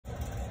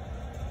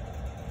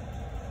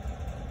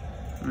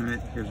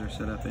Alright, here's our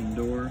setup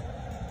indoor.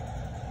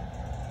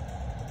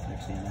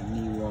 Actually in a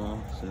knee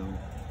wall, so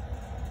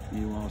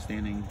knee wall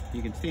standing.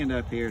 You can stand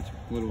up here, it's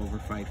a little over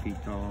 5 feet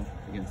tall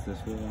against this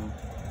wall.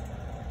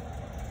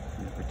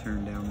 If we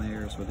turn down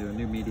there, so we'll do a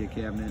new media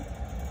cabinet.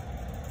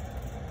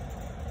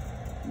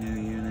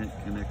 New unit,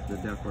 connect to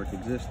the ductwork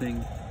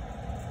existing.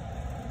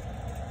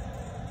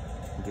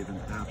 We'll give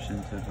an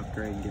option to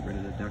upgrade and get rid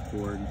of the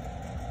ductboard.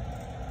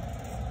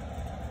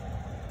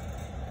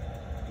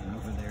 And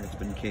over there it's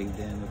been caved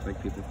in, looks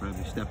like people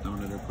probably stepped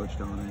on it or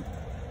pushed on it.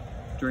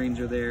 Drains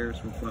are there,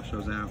 so we'll flush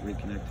those out,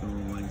 reconnect to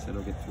them, line set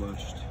will get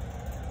flushed.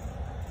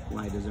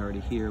 Light is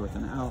already here with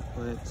an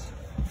outlet.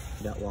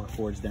 Got walk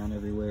boards down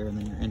everywhere, and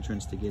then your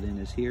entrance to get in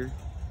is here.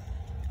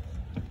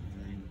 And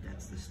then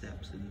that's the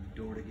steps and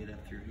door to get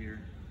up through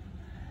here.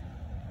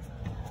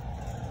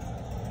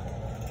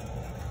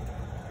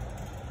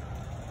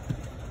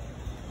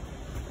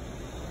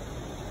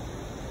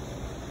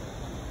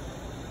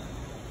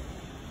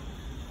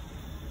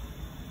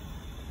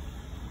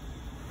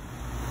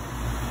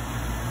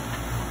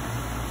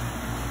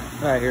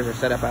 All right, here's our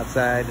setup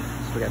outside.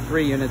 So we got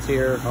 3 units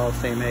here, all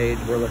same age.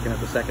 We're looking at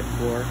the 2nd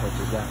floor, which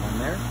is that one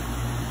there.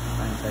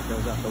 Line set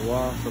goes up the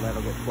wall, so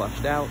that'll get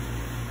flushed out.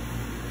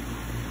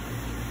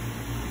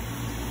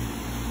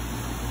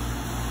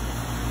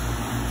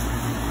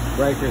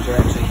 Breakers are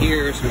actually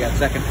here, so we got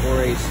 2nd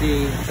floor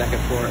AC,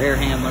 2nd floor air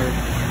handler.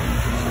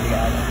 So we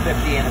got a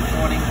 50 and a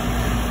 20.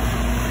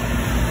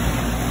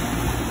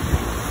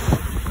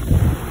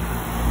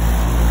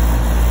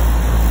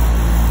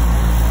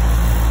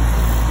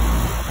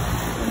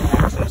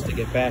 To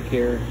get back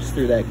here is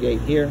through that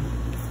gate here,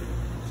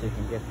 so you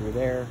can get through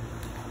there.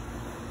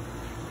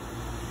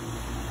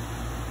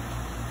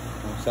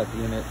 We'll set the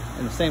unit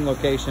in the same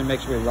location, make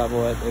sure we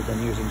level it. They've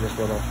been using just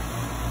little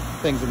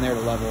things in there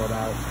to level it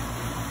out.